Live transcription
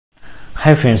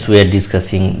Hi friends, we are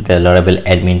discussing the Laravel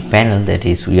admin panel, that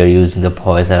is we are using the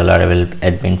Voyager Laravel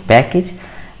admin package,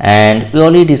 and we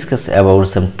already discussed about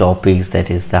some topics,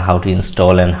 that is the how to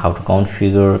install and how to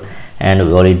configure, and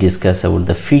we already discussed about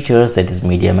the features, that is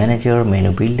media manager,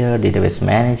 menu builder, database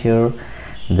manager,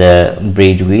 the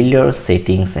bridge builder,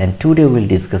 settings, and today we'll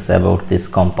discuss about this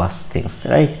compass things,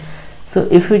 right? So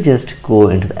if we just go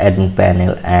into the admin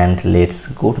panel and let's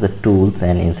go to the tools,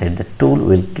 and inside the tool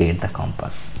we'll get the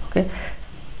compass. Okay,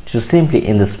 so simply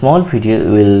in the small video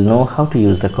we will know how to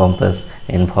use the compass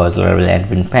in Voyager Laravel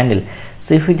admin panel.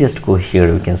 So if we just go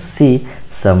here, we can see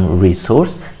some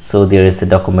resource. So there is a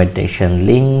documentation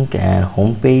link and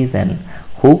home page and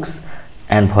hooks,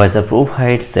 and Voyager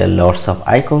provides lots of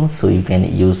icons, so you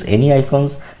can use any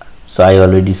icons. So I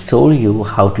already showed you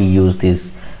how to use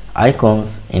these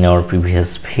icons in our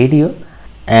previous video.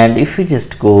 And if we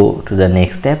just go to the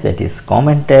next tab, that is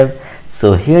comment tab,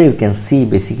 so here you can see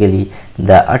basically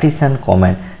the artisan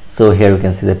comment. So here you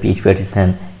can see the PHP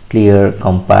artisan clear,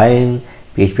 compile,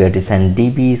 PHP artisan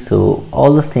DB. So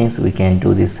all those things we can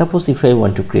do this. Suppose if I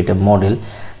want to create a model,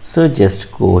 so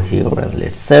just go here and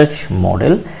let's search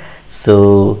model.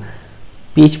 So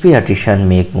PHP artisan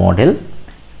make model,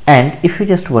 and if you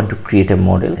just want to create a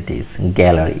model, that is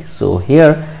gallery. So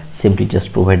here simply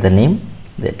just provide the name,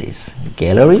 that is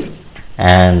gallery,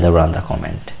 and run the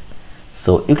comment.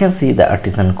 So you can see the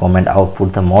artisan comment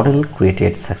output the model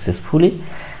created successfully.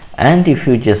 And if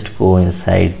you just go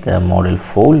inside the model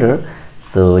folder,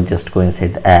 so just go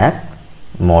inside the app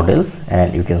models,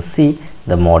 and you can see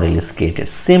the model is created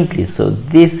simply. So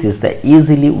this is the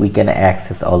easily we can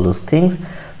access all those things.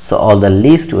 So all the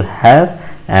list we have,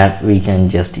 and we can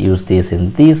just use this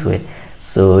in this way.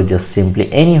 So just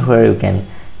simply anywhere you can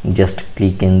just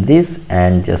click in this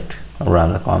and just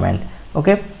run the comment.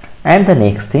 Okay, and the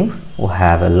next things we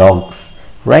have a logs,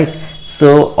 right?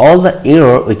 So all the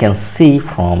error we can see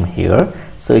from here.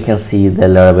 So you can see the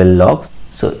Laravel logs.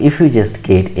 So if you just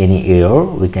get any error,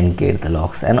 we can get the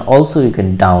logs, and also you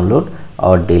can download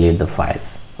or delete the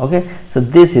files. Okay, so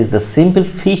this is the simple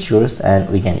features, and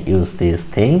we can use these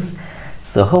things.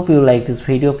 So hope you like this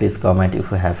video. Please comment if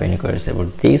you have any queries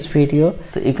about this video.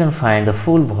 So you can find the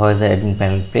full Voyager admin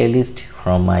panel playlist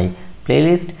from my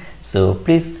playlist. So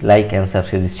please like and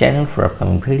subscribe this channel for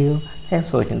upcoming video. Thanks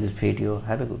for watching this video.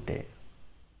 Have a good day.